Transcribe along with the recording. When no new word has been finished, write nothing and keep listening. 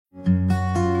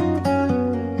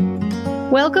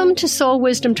Welcome to Soul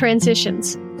Wisdom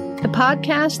Transitions, the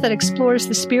podcast that explores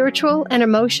the spiritual and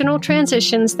emotional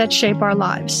transitions that shape our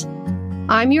lives.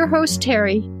 I'm your host,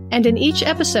 Terry, and in each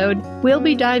episode, we'll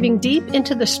be diving deep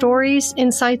into the stories,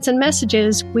 insights, and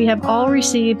messages we have all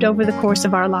received over the course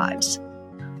of our lives.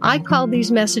 I call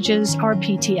these messages our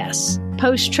PTS,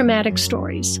 post-traumatic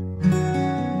stories.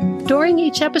 During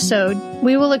each episode,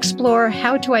 we will explore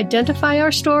how to identify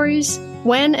our stories,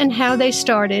 when and how they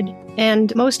started,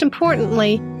 and most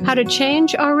importantly, how to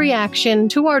change our reaction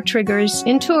to our triggers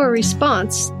into a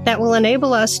response that will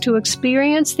enable us to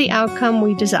experience the outcome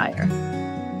we desire.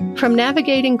 From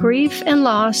navigating grief and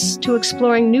loss to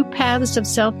exploring new paths of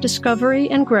self-discovery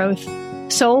and growth,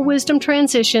 Soul Wisdom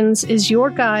Transitions is your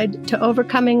guide to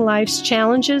overcoming life's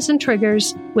challenges and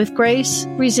triggers with grace,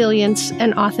 resilience,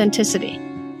 and authenticity.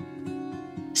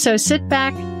 So sit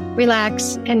back,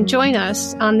 relax, and join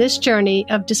us on this journey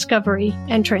of discovery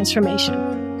and transformation.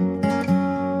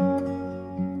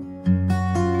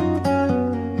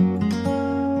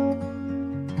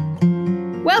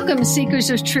 Welcome, seekers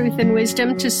of truth and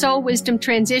wisdom, to Soul Wisdom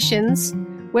Transitions,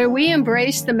 where we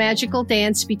embrace the magical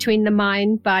dance between the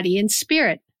mind, body, and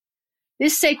spirit.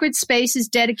 This sacred space is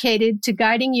dedicated to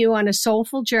guiding you on a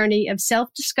soulful journey of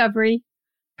self-discovery,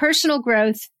 personal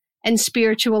growth, and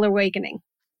spiritual awakening.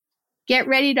 Get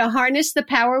ready to harness the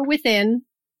power within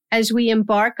as we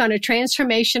embark on a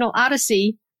transformational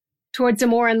odyssey towards a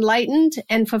more enlightened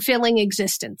and fulfilling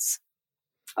existence.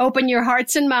 Open your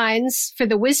hearts and minds, for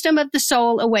the wisdom of the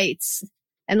soul awaits,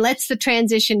 and let's the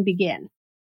transition begin.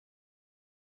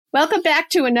 Welcome back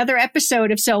to another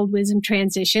episode of Soul Wisdom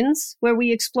Transitions, where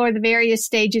we explore the various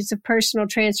stages of personal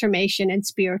transformation and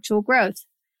spiritual growth.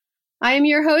 I am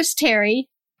your host, Terry,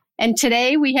 and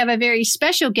today we have a very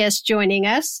special guest joining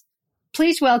us.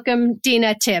 Please welcome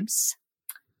Dina Tibbs.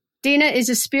 Dina is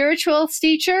a spiritual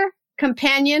teacher,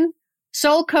 companion,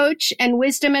 soul coach, and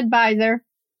wisdom advisor,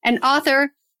 and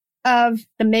author of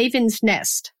The Maven's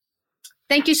Nest.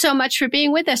 Thank you so much for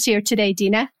being with us here today,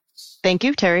 Dina. Thank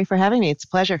you, Terry, for having me. It's a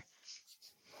pleasure.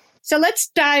 So let's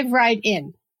dive right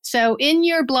in. So in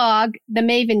your blog, The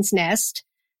Maven's Nest,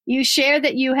 you share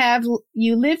that you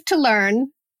live to learn,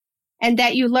 and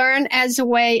that you learn as a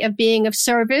way of being of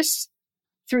service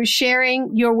through sharing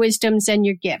your wisdoms and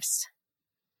your gifts.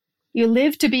 You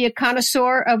live to be a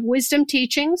connoisseur of wisdom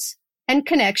teachings and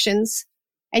connections,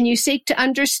 and you seek to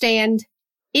understand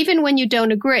even when you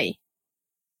don't agree.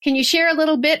 Can you share a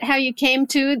little bit how you came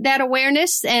to that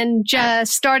awareness and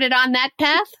just started on that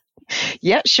path?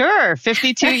 Yeah, sure.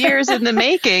 52 years in the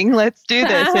making. Let's do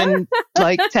this in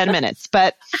like 10 minutes.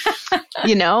 But,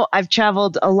 I've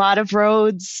traveled a lot of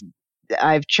roads.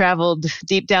 I've traveled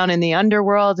deep down in the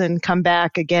underworld and come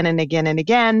back again and again and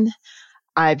again.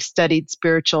 I've studied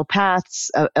spiritual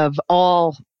paths of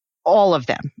all of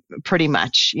them, pretty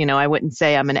much. I wouldn't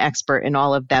say I'm an expert in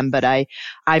all of them, but I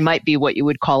might be what you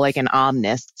would call like an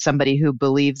omnist, somebody who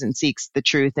believes and seeks the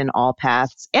truth in all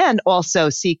paths, and also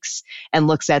seeks and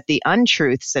looks at the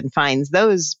untruths and finds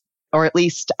those, or at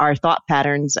least our thought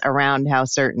patterns around how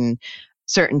certain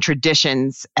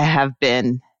traditions have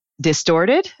been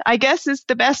distorted, I guess is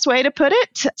the best way to put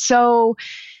it. So,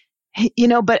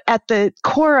 but at the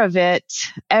core of it,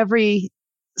 every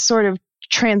sort of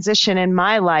transition in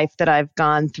my life that I've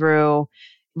gone through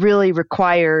really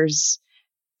requires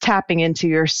tapping into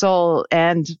your soul.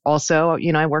 And also,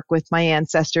 I work with my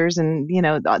ancestors and,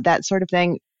 that sort of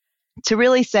thing to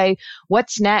really say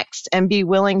what's next and be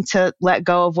willing to let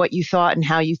go of what you thought and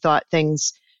how you thought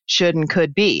things should and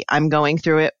could be. I'm going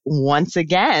through it once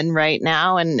again right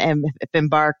now and have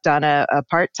embarked on a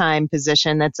part-time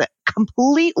position that's a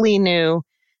completely new,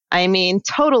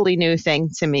 totally new thing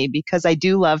to me, because I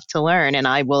do love to learn, and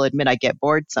I will admit I get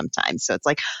bored sometimes. So it's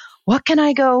like, what can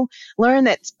I go learn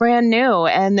that's brand new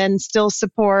and then still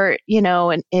support,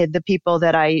 and the people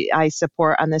that I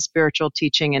support on the spiritual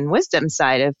teaching and wisdom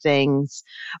side of things.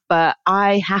 But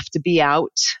I have to be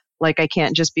out. Like, I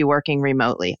can't just be working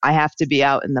remotely. I have to be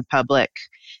out in the public.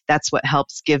 That's what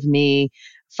helps give me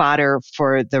fodder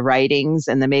for the writings.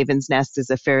 And The Maven's Nest is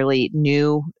a fairly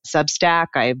new Substack.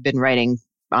 I've been writing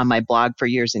on my blog for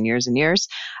years and years and years.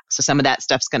 So some of that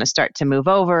stuff's going to start to move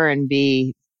over and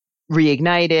be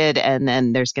reignited. And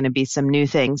then there's going to be some new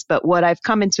things. But what I've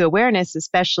come into awareness,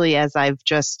 especially as I've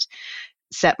just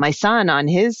set my son on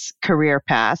his career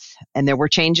path, and there were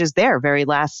changes there very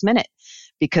last minute.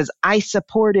 because I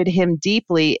supported him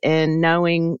deeply in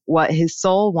knowing what his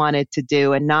soul wanted to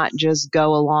do and not just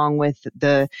go along with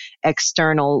the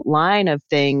external line of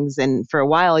things. And for a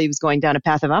while he was going down a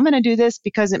path of, I'm going to do this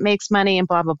because it makes money and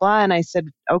blah, blah, blah. And I said,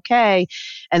 okay.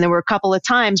 And there were a couple of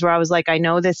times where I was like, I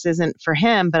know this isn't for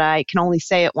him, but I can only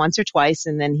say it once or twice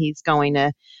and then he's going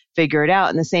to figure it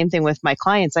out. And the same thing with my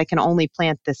clients. I can only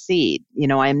plant the seed.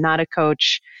 I am not a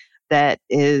coach that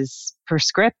is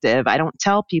prescriptive. I don't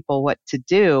tell people what to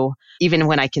do, even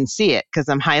when I can see it, because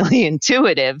I'm highly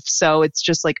intuitive. So it's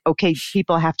just like, okay,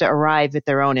 people have to arrive at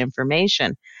their own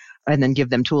information and then give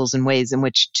them tools and ways in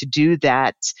which to do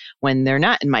that when they're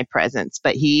not in my presence.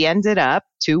 But he ended up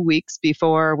 2 weeks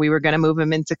before we were going to move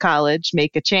him into college,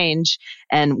 make a change.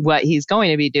 And what he's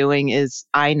going to be doing is,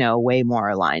 I know, way more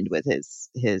aligned with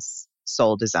his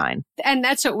soul design. And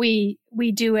that's what we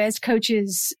do as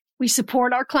coaches. We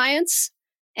support our clients.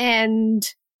 And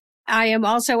I am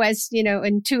also as,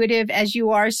 intuitive as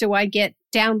you are. So I get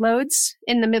downloads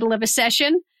in the middle of a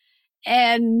session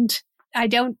and I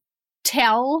don't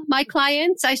tell my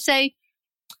clients. I say,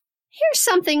 here's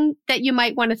something that you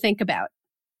might want to think about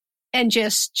and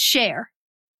just share.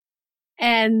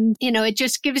 And, it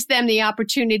just gives them the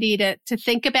opportunity to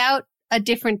think about a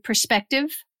different perspective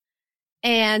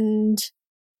and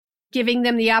giving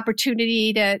them the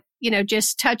opportunity to,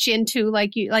 just touch into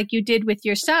like you did with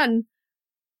your son,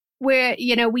 where,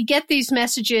 we get these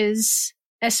messages,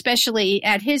 especially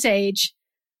at his age,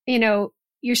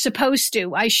 you're supposed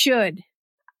to, I should,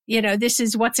 this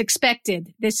is what's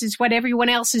expected. This is what everyone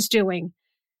else is doing.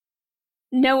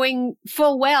 Knowing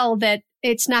full well that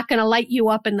it's not going to light you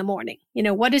up in the morning.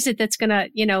 What is it that's going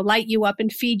to, light you up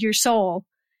and feed your soul?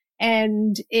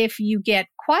 And if you get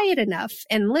quiet enough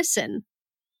and listen,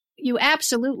 you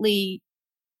absolutely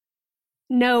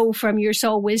know from your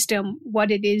soul wisdom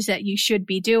what it is that you should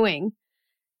be doing.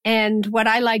 And what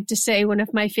I like to say, one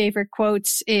of my favorite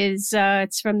quotes is,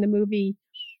 it's from the movie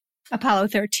Apollo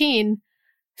 13.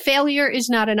 Failure is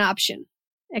not an option,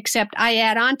 except I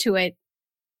add on to it.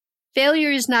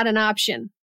 Failure is not an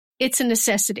option. It's a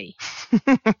necessity.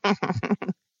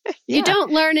 You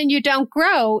don't learn and you don't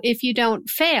grow if you don't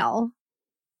fail.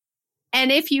 And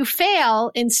if you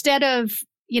fail, instead of,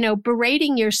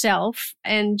 berating yourself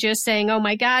and just saying, oh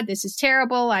my God, this is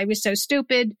terrible. I was so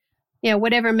stupid.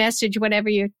 Whatever message, whatever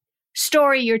your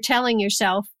story you're telling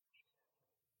yourself,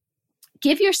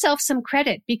 give yourself some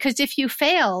credit, because if you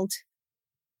failed,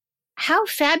 how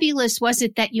fabulous was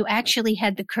it that you actually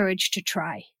had the courage to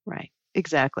try? Right.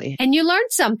 Exactly. And you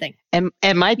learned something. And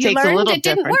my take's a little different.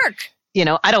 Didn't work.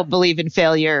 I don't believe in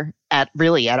failure at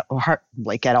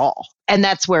all. And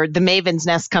that's where the Maven's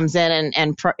Nest comes in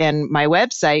and my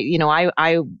website.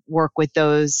 I work with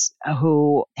those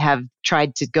who have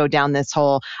tried to go down this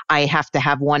whole, I have to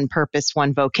have one purpose,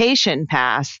 one vocation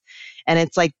path. And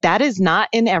it's like, that is not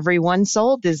in everyone's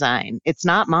soul design. It's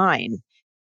not mine.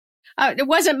 It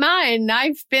wasn't mine.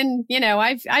 I've been,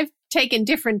 I've taken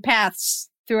different paths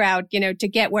throughout, to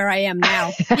get where I am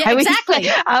now. Yeah, exactly.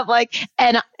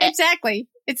 Exactly.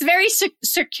 It's very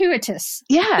circuitous.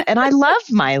 Yeah. And I love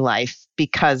my life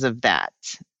because of that.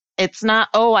 It's not,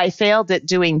 I failed at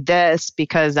doing this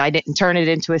because I didn't turn it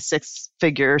into a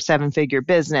 6-figure or 7-figure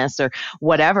business or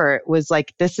whatever. It was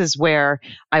like, this is where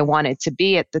I wanted to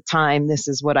be at the time. This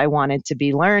is what I wanted to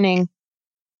be learning.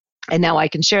 And now I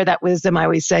can share that wisdom. I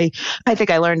always say, I think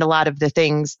I learned a lot of the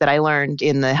things that I learned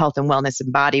in the health and wellness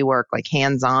and body work, like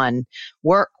hands-on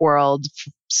work world,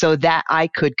 so that I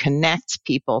could connect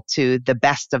people to the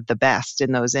best of the best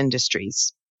in those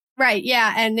industries. Right.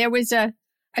 Yeah. And there was a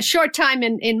short time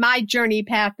in my journey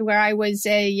path where I was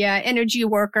a energy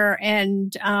worker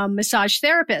and massage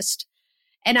therapist.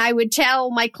 And I would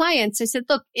tell my clients, I said,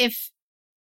 look, if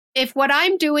what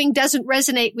I'm doing doesn't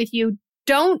resonate with you,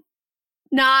 don't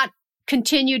not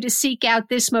continue to seek out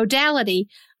this modality.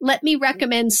 Let me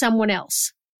recommend someone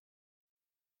else.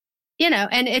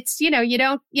 And it's, you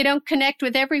don't connect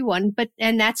with everyone,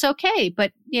 and that's okay.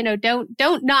 But,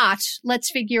 don't not. Let's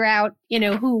figure out,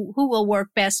 who will work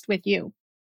best with you.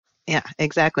 Yeah,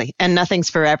 exactly. And nothing's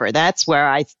forever. That's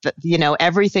where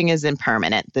everything is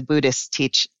impermanent. The Buddhists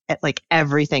teach like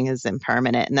everything is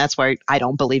impermanent. And that's why I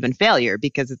don't believe in failure,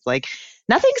 because it's like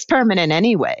nothing's permanent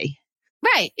anyway.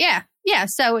 Right. Yeah. Yeah.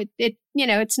 So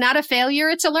it's not a failure.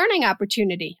 It's a learning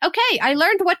opportunity. Okay. I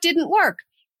learned what didn't work.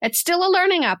 It's still a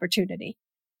learning opportunity.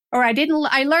 Or I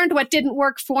learned what didn't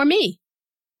work for me.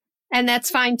 And that's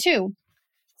fine too.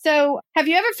 So have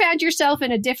you ever found yourself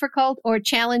in a difficult or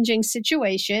challenging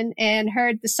situation and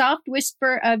heard the soft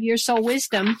whisper of your soul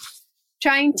wisdom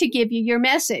trying to give you your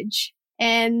message?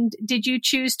 And did you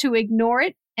choose to ignore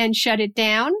it and shut it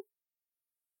down?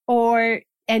 Or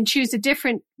and choose a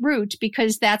different route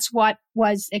because that's what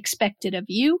was expected of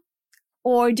you?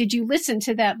 Or did you listen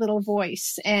to that little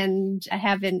voice and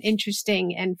have an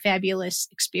interesting and fabulous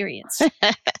experience?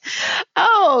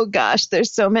 Oh gosh,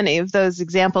 there's so many of those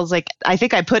examples. Like I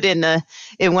think I put in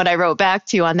what I wrote back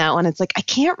to you on that one. It's like, I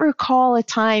can't recall a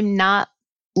time not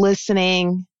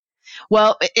listening.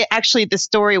 Well, actually, the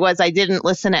story was I didn't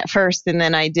listen at first and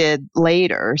then I did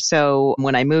later. So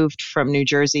when I moved from New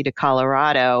Jersey to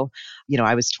Colorado,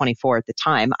 I was 24 at the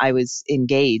time. I was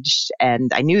engaged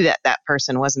and I knew that that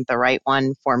person wasn't the right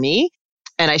one for me.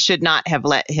 And I should not have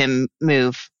let him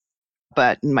move,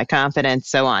 but my confidence,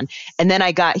 so on. And then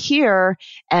I got here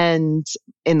and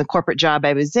in the corporate job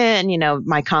I was in,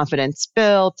 my confidence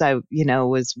built. I,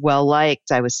 was well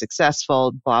liked. I was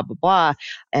successful, blah, blah, blah.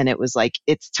 And it was like,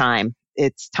 it's time.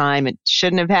 It's time. It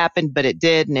shouldn't have happened, but it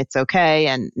did. And it's okay.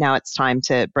 And now it's time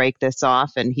to break this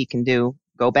off and he can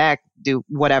go back, do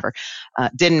whatever.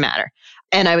 Didn't matter.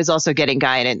 And I was also getting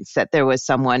guidance that there was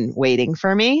someone waiting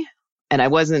for me. And I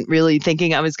wasn't really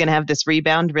thinking I was going to have this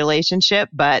rebound relationship,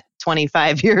 but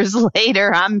 25 years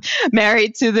later, I'm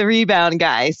married to the rebound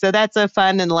guy. So that's a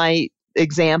fun and light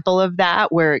example of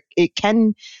that, where it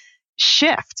can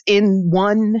shift in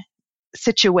one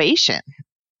situation,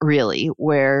 really,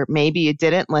 where maybe you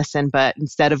didn't listen, but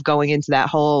instead of going into that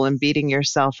hole and beating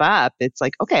yourself up, it's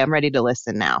like, okay, I'm ready to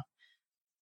listen now.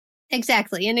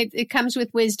 Exactly. And it comes with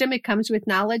wisdom, it comes with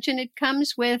knowledge, and it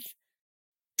comes with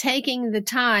taking the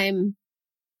time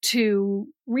to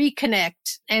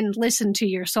reconnect and listen to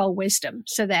your soul wisdom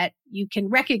so that you can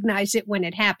recognize it when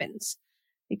it happens.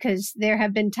 Because there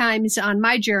have been times on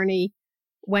my journey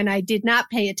when I did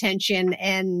not pay attention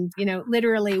and,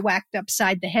 literally whacked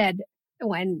upside the head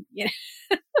when,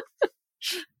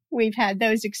 we've had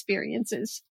those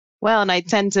experiences. Well, and I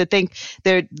tend to think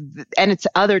that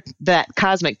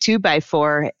cosmic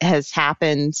 2x4 has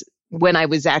happened when I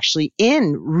was actually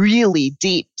in really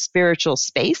deep spiritual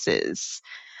spaces.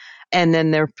 And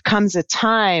then there comes a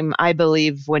time, I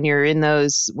believe, when you're in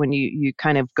those, when you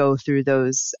kind of go through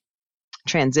those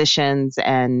transitions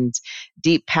and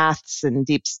deep paths and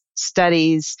deep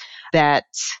studies, that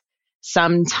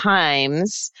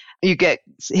sometimes you get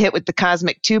hit with the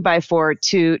cosmic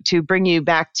 2x4 to bring you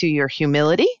back to your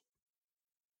humility.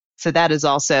 So that has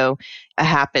also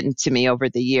happened to me over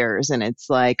the years. And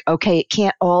it's like, okay,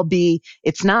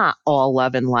 it's not all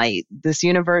love and light. This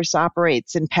universe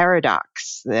operates in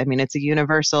paradox. I mean, it's a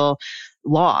universal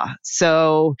law.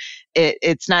 So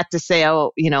it's not to say,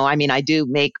 I do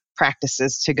make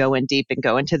practices to go in deep and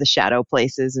go into the shadow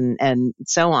places and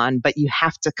so on, but you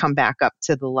have to come back up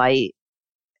to the light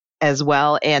as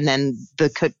well. And then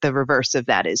the reverse of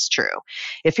that is true.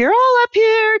 If you're all up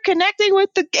here connecting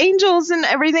with the angels and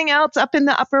everything else up in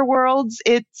the upper worlds,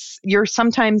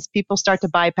 sometimes people start to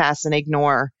bypass and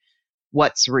ignore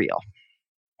what's real.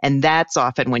 And that's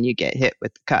often when you get hit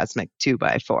with the cosmic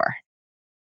 2x4.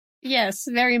 Yes,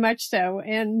 very much so.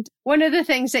 And one of the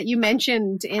things that you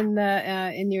mentioned in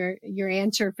your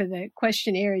answer for the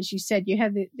questionnaire is you said you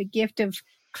have the gift of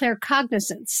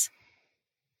claircognizance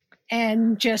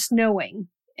and just knowing.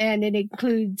 And it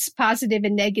includes positive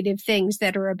and negative things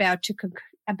that are about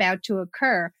to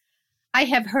occur. I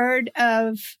have heard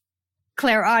of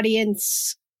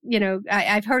clairaudience.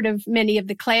 I've heard of many of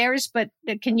the clairs, but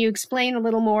can you explain a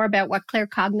little more about what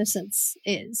claircognizance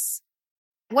is?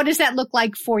 What does that look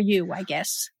like for you, I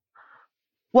guess?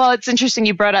 Well, it's interesting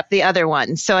you brought up the other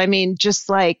one. So, I mean, just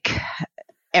like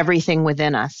everything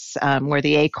within us, we're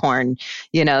the acorn,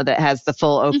 that has the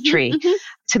full oak tree. Mm-hmm.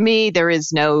 To me, there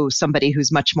is no somebody who's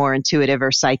much more intuitive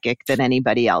or psychic than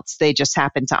anybody else. They just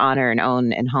happen to honor and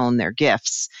own and hone their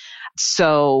gifts.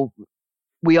 So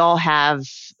we all have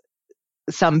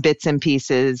some bits and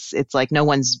pieces. It's like no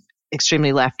one's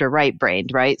extremely left or right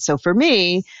brained, right? So for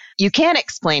me, you can't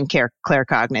explain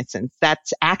claircognizance.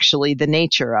 That's actually the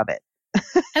nature of it.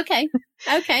 Okay.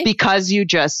 Because you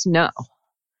just know.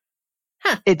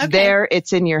 It's there,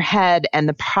 it's in your head. And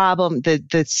the problem,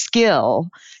 the skill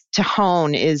to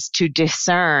hone is to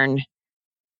discern,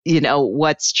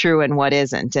 what's true and what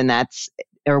isn't. And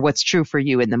or what's true for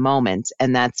you in the moment.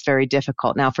 And that's very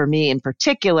difficult. Now, for me in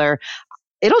particular,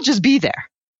 it'll just be there.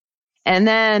 And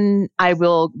then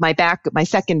my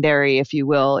secondary, if you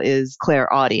will, is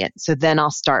clairaudient. So then I'll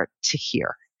start to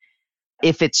hear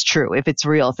if it's true, if it's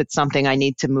real, if it's something I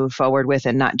need to move forward with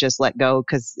and not just let go.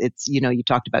 Cause it's, you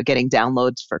talked about getting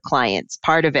downloads for clients.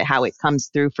 Part of it, how it comes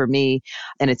through for me,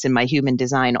 and it's in my human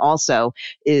design also,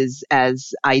 is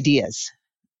as ideas,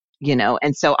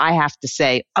 and so I have to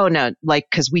say, oh no,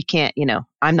 cause we can't,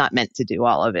 I'm not meant to do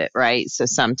all of it. Right. So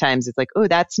sometimes it's like, oh,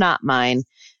 that's not mine.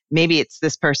 Maybe it's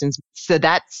this person's. So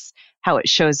that's how it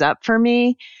shows up for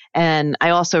me. And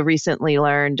I also recently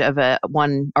learned of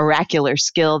one oracular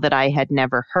skill that I had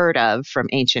never heard of from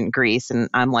ancient Greece. And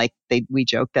I'm like, we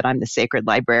joke that I'm the sacred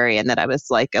librarian, that I was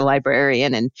like a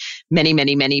librarian in many,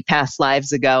 many, many past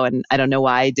lives ago. And I don't know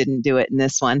why I didn't do it in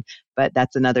this one, but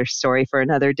that's another story for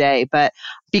another day. But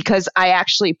because I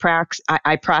actually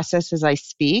I process as I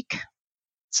speak.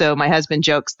 So my husband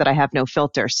jokes that I have no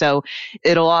filter. So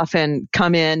it'll often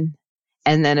come in,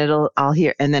 and then I'll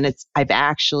hear, and then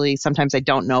sometimes I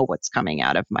don't know what's coming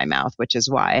out of my mouth, which is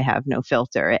why I have no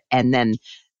filter. And then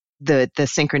the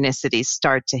synchronicities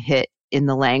start to hit in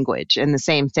the language. And the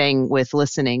same thing with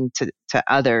listening to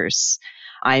others.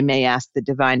 I may ask the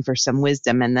divine for some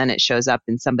wisdom, and then it shows up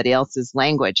in somebody else's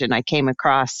language. And I came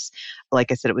across,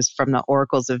 like I said, it was from the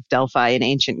oracles of Delphi in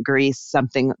ancient Greece,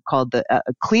 something called the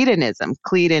Cleitonism.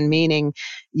 Cleiton meaning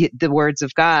the words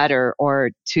of God,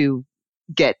 or to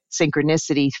get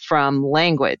synchronicity from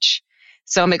language.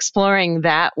 So I'm exploring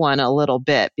that one a little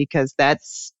bit, because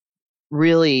that's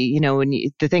really,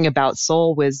 the thing about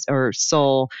soul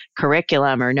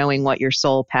curriculum, or knowing what your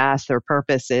soul path or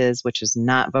purpose is, which is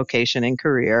not vocation and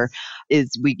career,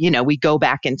 is we go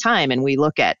back in time and we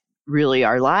look at really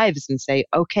our lives and say,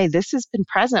 okay, this has been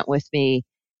present with me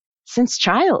since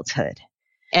childhood.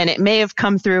 And it may have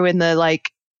come through in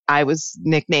I was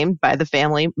nicknamed by the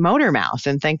family Motor Mouth.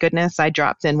 And thank goodness I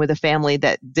dropped in with a family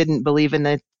that didn't believe in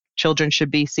the children should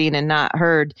be seen and not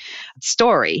heard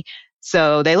story.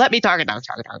 So they let me talk.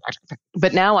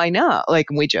 But now I know,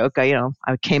 we joke, I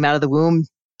came out of the womb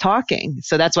talking.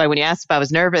 So that's why when you asked if I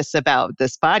was nervous about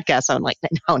this podcast, I'm like,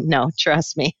 no,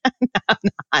 trust me, I'm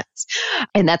not.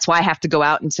 And that's why I have to go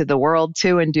out into the world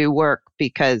too and do work,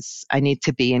 because I need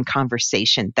to be in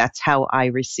conversation. That's how I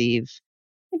receive.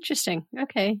 Interesting.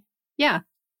 Okay. Yeah,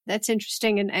 that's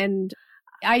interesting. And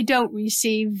I don't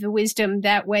receive the wisdom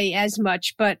that way as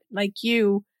much, but like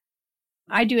you,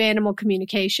 I do animal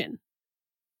communication.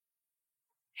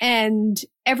 And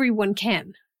everyone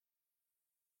can.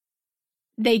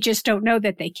 They just don't know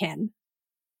that they can.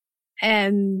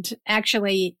 And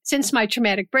actually, since my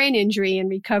traumatic brain injury and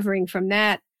recovering from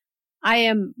that, I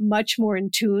am much more in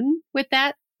tune with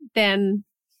that than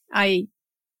I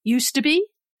used to be.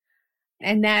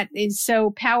 And that is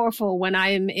so powerful when I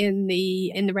am in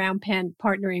the round pen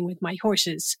partnering with my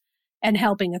horses and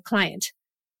helping a client,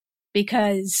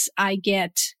 because I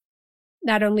get,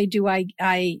 not only do I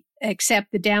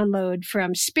accept the download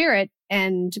from spirit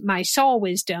and my soul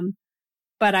wisdom,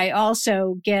 but I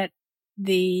also get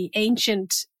the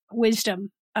ancient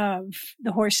wisdom of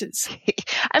the horses.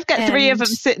 I've got 3 of them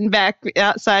sitting back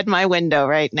outside my window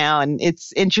right now. And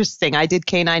it's interesting. I did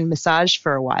canine massage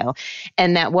for a while.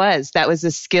 And that was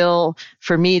a skill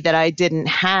for me that I didn't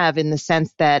have, in the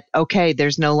sense that, okay,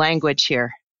 there's no language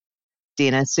here,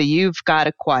 Dina. So you've got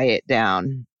to quiet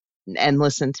down and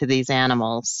listen to these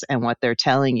animals and what they're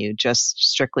telling you, just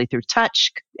strictly through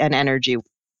touch and energy,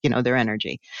 their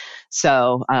energy.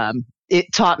 So,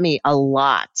 it taught me a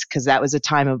lot, because that was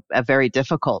a very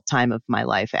difficult time of my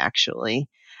life, actually.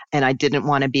 And I didn't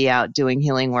want to be out doing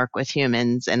healing work with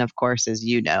humans. And of course, as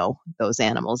you know, those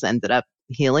animals ended up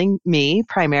healing me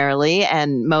primarily.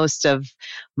 And most of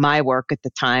my work at the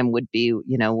time would be,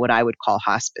 what I would call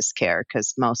hospice care,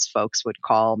 because most folks would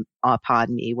call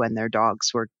upon me when their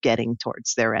dogs were getting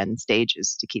towards their end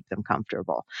stages to keep them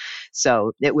comfortable.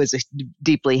 So it was a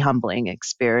deeply humbling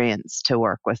experience to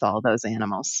work with all those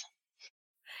animals.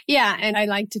 Yeah. And I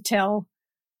like to tell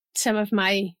some of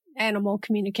my animal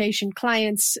communication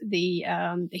clients the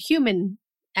human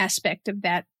aspect of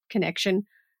that connection,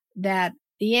 that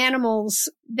the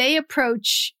animals, they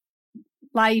approach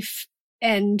life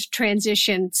and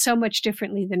transition so much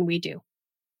differently than we do.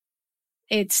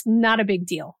 It's not a big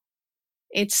deal.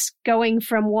 It's going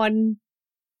from one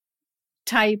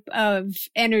type of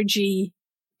energy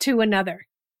to another.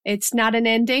 It's not an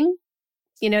ending.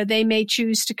 They may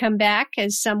choose to come back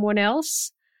as someone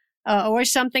else, or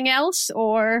something else,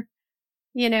 or,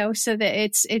 so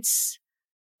that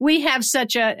we have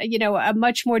such a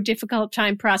much more difficult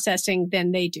time processing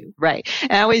than they do. Right.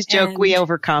 And I always joke, we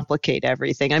overcomplicate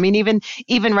everything. I mean,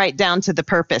 even right down to the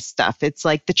purpose stuff. It's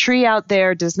like the tree out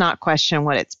there does not question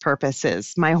what its purpose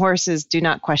is. My horses do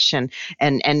not question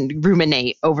and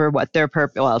ruminate over what their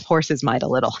purpose. Well, horses might a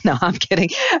little. No, I'm kidding.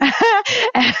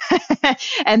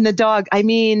 And the dog,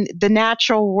 the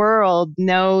natural world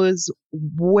knows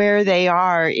where they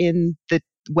are in the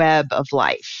web of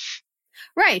life.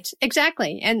 Right.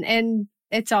 Exactly. And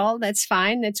that's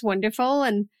fine. That's wonderful.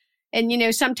 And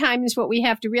sometimes what we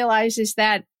have to realize is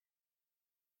that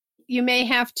you may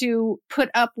have to put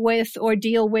up with or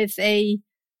deal with a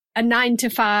 9 to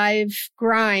 5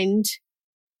 grind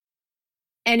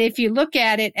And if you look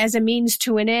at it as a means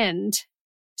to an end,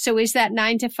 so is that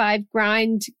 9 to 5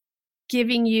 grind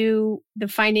giving you the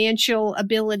financial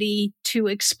ability to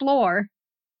explore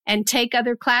and take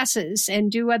other classes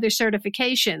and do other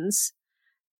certifications?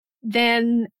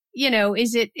 Then,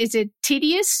 is it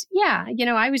tedious? Yeah.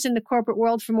 I was in the corporate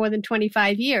world for more than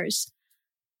 25 years.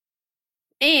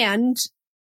 And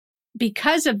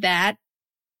because of that,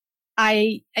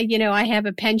 I have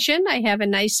a pension. I have a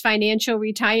nice financial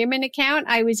retirement account.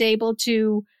 I was able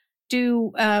to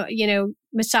do,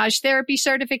 massage therapy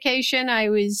certification.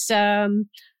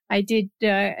 I did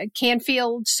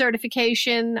Canfield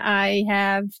certification. I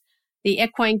have the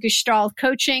equine gestalt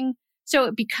coaching.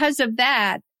 So because of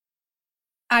that,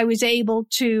 I was able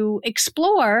to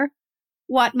explore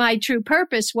what my true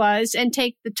purpose was and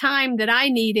take the time that I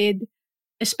needed,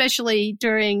 especially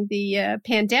during the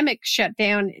pandemic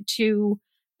shutdown, to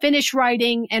finish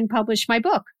writing and publish my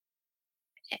book.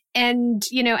 And,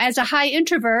 as a high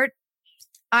introvert,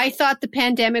 I thought the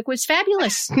pandemic was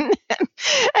fabulous.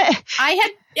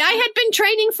 I had been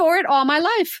training for it all my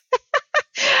life.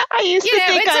 I used to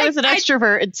think I was an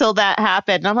extrovert until that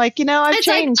happened. I'm like, I've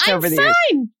changed over the years.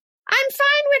 I'm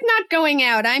fine with not going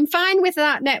out. I'm fine with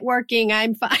not networking.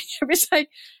 I'm fine. It was like,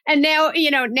 and now,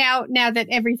 now that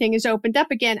everything is opened up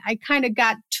again, I kind of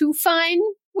got too fine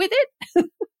with it.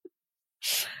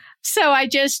 So I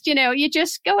just, you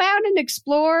just go out and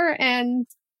explore, and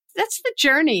that's the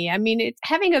journey. I mean,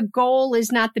 having a goal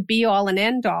is not the be all and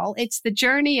end all. It's the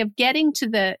journey of getting to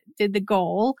the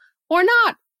goal or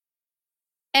not.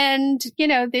 And,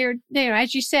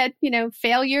 as you said,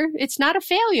 failure, it's not a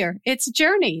failure. It's a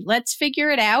journey. Let's figure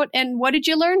it out. And what did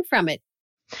you learn from it?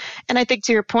 And I think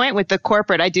to your point with the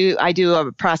corporate, I do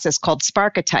a process called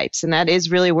Sparketypes, and that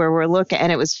is really where we're looking. And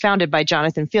it was founded by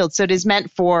Jonathan Fields. So it is meant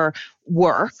for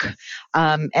work.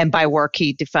 And by work,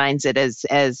 he defines it as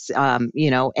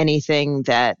anything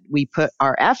that we put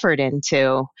our effort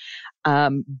into.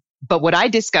 But what I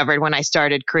discovered when I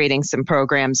started creating some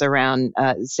programs around,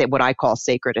 what I call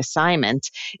sacred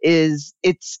assignment, is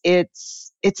it's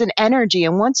an energy.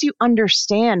 And once you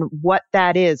understand what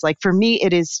that is, like for me,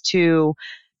 it is to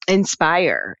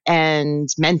inspire and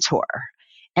mentor.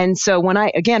 And so when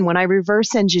I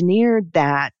reverse engineered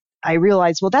that, I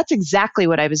realized, well, that's exactly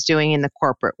what I was doing in the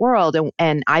corporate world.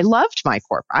 And I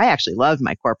actually loved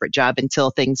my corporate job until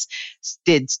things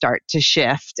did start to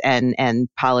shift and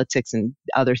politics and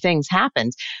other things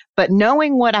happened. But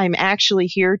knowing what I'm actually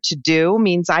here to do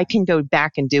means I can go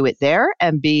back and do it there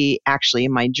and be actually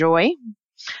in my joy.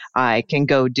 I can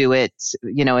go do it,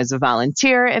 as a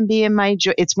volunteer and be in my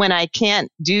joy. It's when I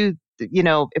can't do,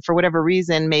 if for whatever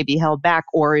reason, maybe held back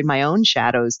or in my own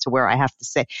shadows, to where I have to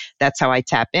say, that's how I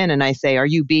tap in. And I say, are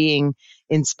you being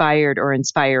inspired or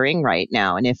inspiring right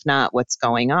now? And if not, what's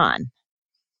going on?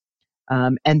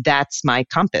 And that's my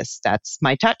compass. That's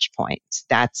my touch point.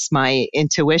 That's my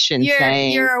intuition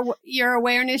saying your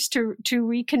awareness to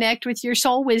reconnect with your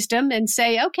soul wisdom and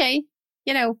say, okay,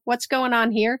 what's going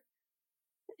on here?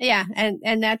 Yeah.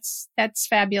 And that's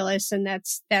fabulous. And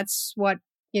that's what,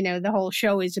 the whole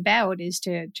show is about, is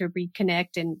to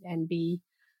reconnect and be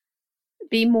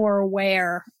more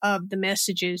aware of the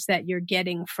messages that you're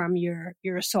getting from your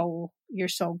soul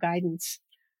guidance.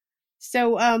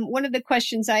 So, one of the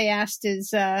questions I asked is,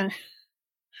 can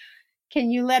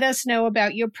you let us know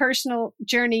about your personal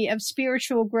journey of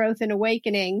spiritual growth and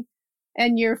awakening?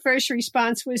 And your first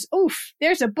response was, oof,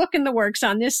 there's a book in the works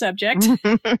on this subject.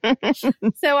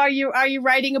 So are you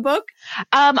writing a book?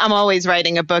 I'm always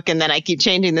writing a book, and then I keep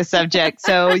changing the subject.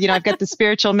 So, I've got the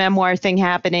spiritual memoir thing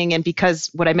happening. And because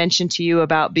what I mentioned to you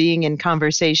about being in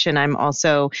conversation, I'm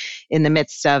also in the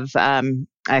midst of,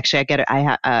 actually,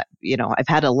 I've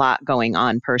had a lot going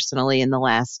on personally in the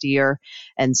last year.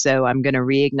 And so I'm going to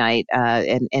reignite,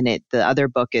 the other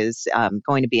book is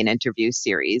going to be an interview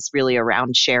series really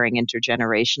around sharing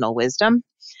intergenerational wisdom.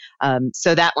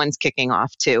 So that one's kicking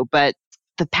off too. But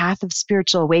the path of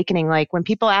spiritual awakening, like when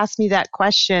people ask me that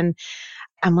question,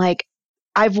 I'm like,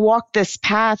 I've walked this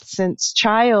path since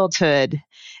childhood,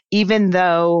 even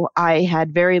though I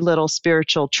had very little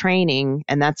spiritual training.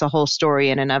 And that's a whole story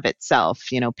in and of itself.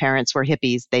 Parents were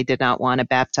hippies. They did not want to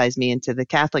baptize me into the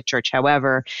Catholic Church.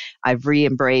 However, I've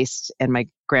re-embraced, and my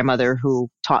grandmother, who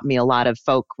taught me a lot of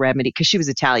folk remedy, because she was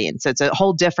Italian. So it's a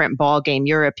whole different ballgame,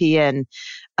 European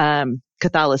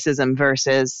Catholicism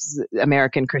versus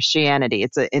American Christianity.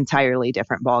 It's an entirely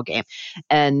different ballgame.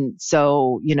 And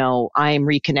so, I'm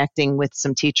reconnecting with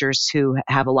some teachers who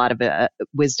have a lot of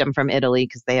wisdom from Italy,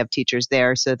 because they have teachers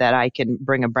there, so that I can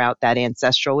bring about that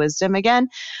ancestral wisdom again.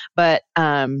 But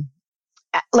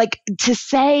like to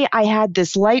say I had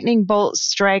this lightning bolt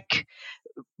strike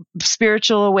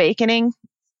spiritual awakening,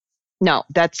 no,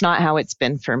 that's not how it's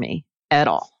been for me at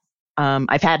all.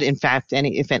 I've had, in fact,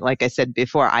 like I said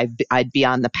before, I'd be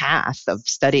on the path of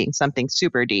studying something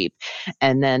super deep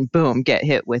and then boom, get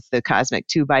hit with the cosmic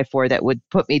 2x4 that would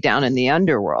put me down in the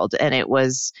underworld. And it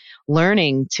was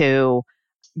learning to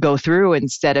go through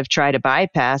instead of try to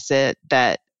bypass it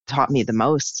that taught me the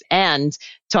most, and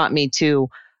taught me to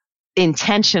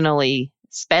intentionally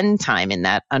spend time in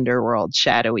that underworld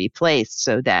shadowy place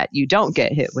so that you don't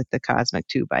get hit with the cosmic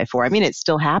 2x4. I mean, it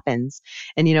still happens.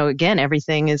 And, again,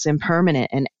 everything is impermanent,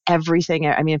 and everything.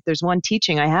 I mean, if there's one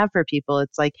teaching I have for people,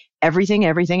 it's like everything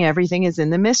is in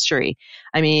the mystery.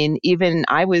 I mean, even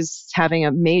I was having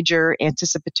a major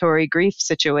anticipatory grief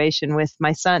situation with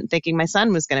my son, thinking my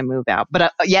son was going to move out.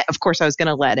 But yet, of course, I was going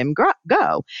to let him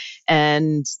go.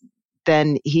 And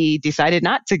then he decided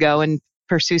not to go and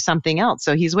pursue something else.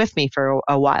 So he's with me for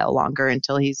a while longer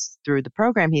until he's through the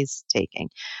program he's taking.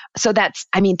 So that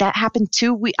happened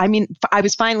 2 weeks. I mean, I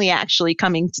was finally actually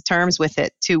coming to terms with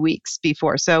it 2 weeks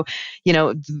before. So,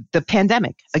 the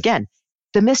pandemic, again,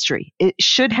 the mystery, it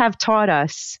should have taught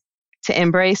us to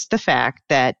embrace the fact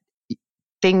that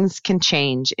things can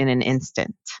change in an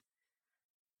instant.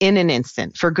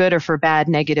 For good or for bad,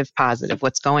 negative, positive,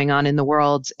 what's going on in the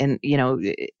world and,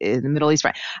 in the Middle East.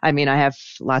 Right. I mean, I have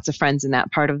lots of friends in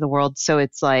that part of the world. So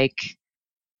it's like,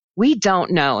 we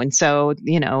don't know. And so,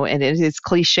 and it is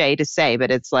cliche to say, but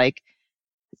it's like,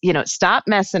 stop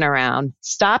messing around,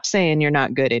 stop saying you're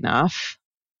not good enough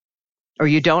or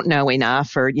you don't know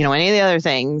enough or, any of the other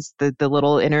things, the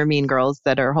little inner mean girls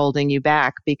that are holding you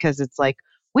back, because it's like,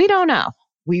 we don't know.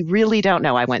 We really don't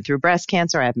know. I went through breast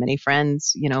cancer. I have many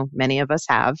friends, many of us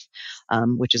have,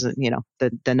 which is,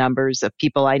 the numbers of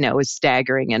people I know is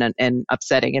staggering and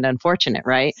upsetting and unfortunate,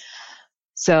 right?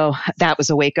 So that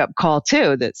was a wake up call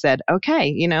too, that said,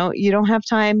 okay, you don't have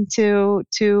time to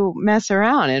mess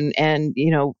around and,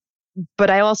 but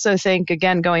I also think,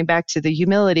 again, going back to the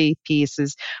humility piece,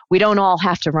 is we don't all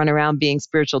have to run around being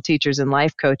spiritual teachers and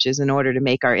life coaches in order to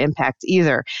make our impact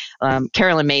either.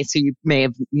 Carolyn Mace, who you may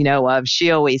know of, she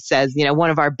always says, one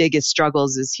of our biggest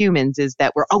struggles as humans is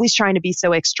that we're always trying to be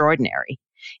so extraordinary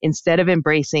instead of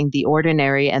embracing the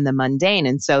ordinary and the mundane.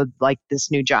 And so like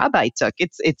this new job I took,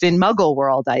 it's in Muggle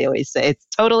world. I always say it's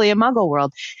totally a Muggle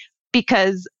world,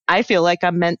 because I feel like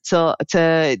I'm meant to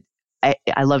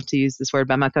I love to use this word,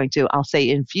 but I'm not going to. I'll say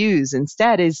infuse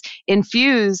instead, is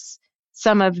infuse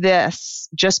some of this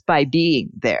just by being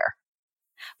there.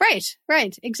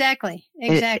 Right. Exactly.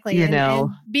 And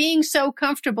being so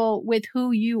comfortable with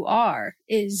who you are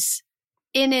is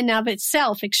in and of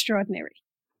itself extraordinary.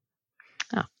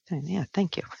 Oh, yeah.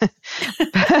 Thank you.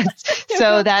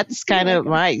 So that's kind of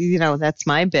my, that's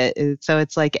my bit. So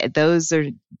it's like, those are,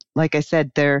 like I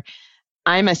said,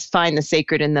 I must find the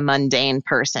sacred in the mundane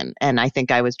person. And I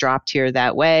think I was dropped here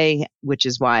that way, which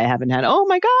is why I haven't had, oh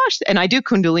my gosh. And I do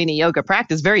Kundalini yoga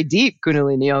practice, very deep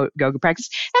Kundalini yoga practice.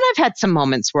 And I've had some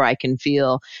moments where I can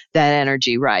feel that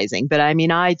energy rising. But I mean,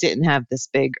 I didn't have this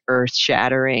big earth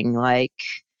shattering,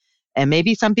 and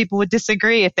maybe some people would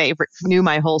disagree if they knew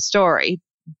my whole story.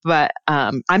 But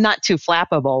I'm not too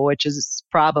flappable, which is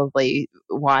probably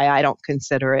why I don't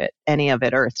consider any of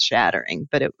it earth shattering.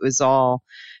 But it was all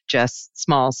just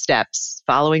small steps,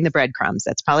 following the breadcrumbs.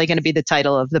 That's probably going to be the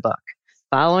title of the book.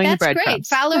 That's the breadcrumbs. Great.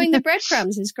 Following the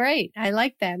breadcrumbs is great. I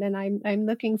like that. And I'm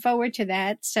looking forward to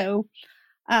that. So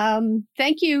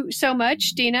thank you so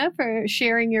much, Dina, for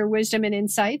sharing your wisdom and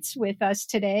insights with us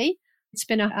today. It's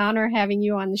been an honor having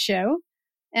you on the show.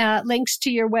 Links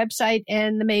to your website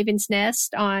and the Maven's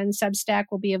Nest on Substack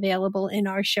will be available in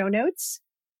our show notes.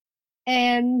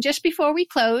 And just before we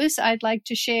close, I'd like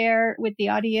to share with the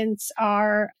audience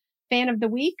our fan of the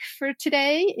week for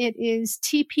today. It is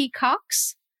TP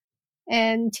Cox.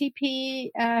 And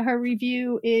TP, her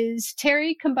review is,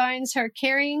 Terry combines her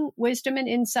caring, wisdom, and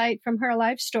insight from her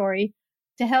life story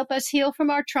to help us heal from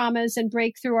our traumas and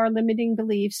break through our limiting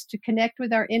beliefs to connect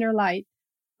with our inner light,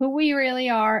 who we really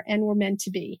are and were meant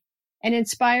to be. An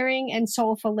inspiring and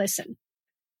soulful listen.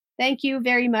 Thank you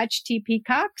very much, TP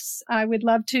Cox. I would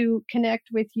love to connect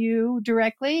with you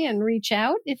directly and reach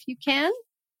out if you can.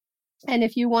 And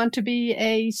if you want to be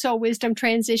a Soul Wisdom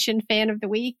Transition Fan of the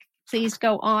Week, please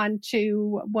go on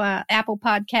to Apple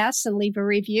Podcasts and leave a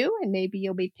review, and maybe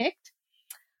you'll be picked.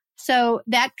 So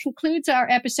that concludes our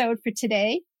episode for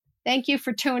today. Thank you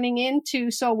for tuning in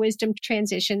to Soul Wisdom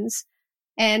Transitions.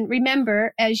 And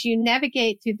remember, as you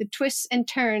navigate through the twists and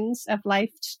turns of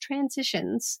life's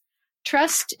transitions,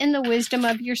 trust in the wisdom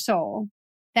of your soul.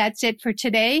 That's it for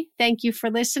today. Thank you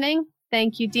for listening.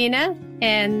 Thank you, Dina,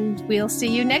 and we'll see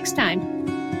you next time.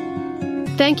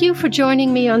 Thank you for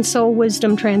joining me on Soul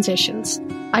Wisdom Transitions.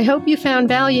 I hope you found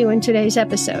value in today's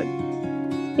episode.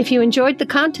 If you enjoyed the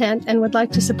content and would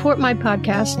like to support my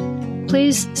podcast,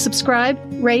 please subscribe,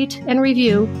 rate, and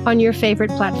review on your favorite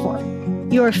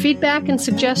platform. Your feedback and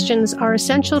suggestions are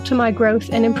essential to my growth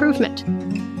and improvement.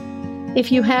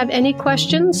 If you have any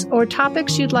questions or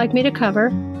topics you'd like me to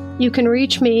cover, you can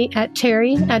reach me at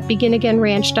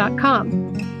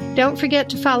terry@beginagainranch.com. Don't forget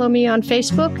to follow me on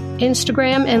Facebook,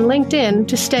 Instagram, and LinkedIn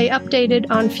to stay updated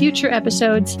on future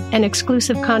episodes and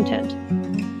exclusive content.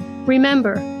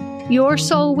 Remember, your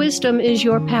soul wisdom is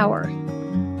your power.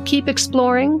 Keep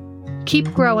exploring,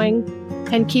 keep growing,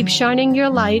 and keep shining your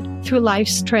light through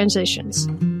life's transitions.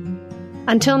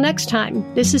 Until next time,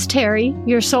 this is Terry,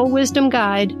 your soul wisdom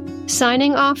guide,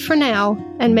 signing off for now,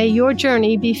 and may your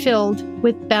journey be filled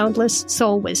with boundless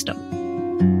soul wisdom.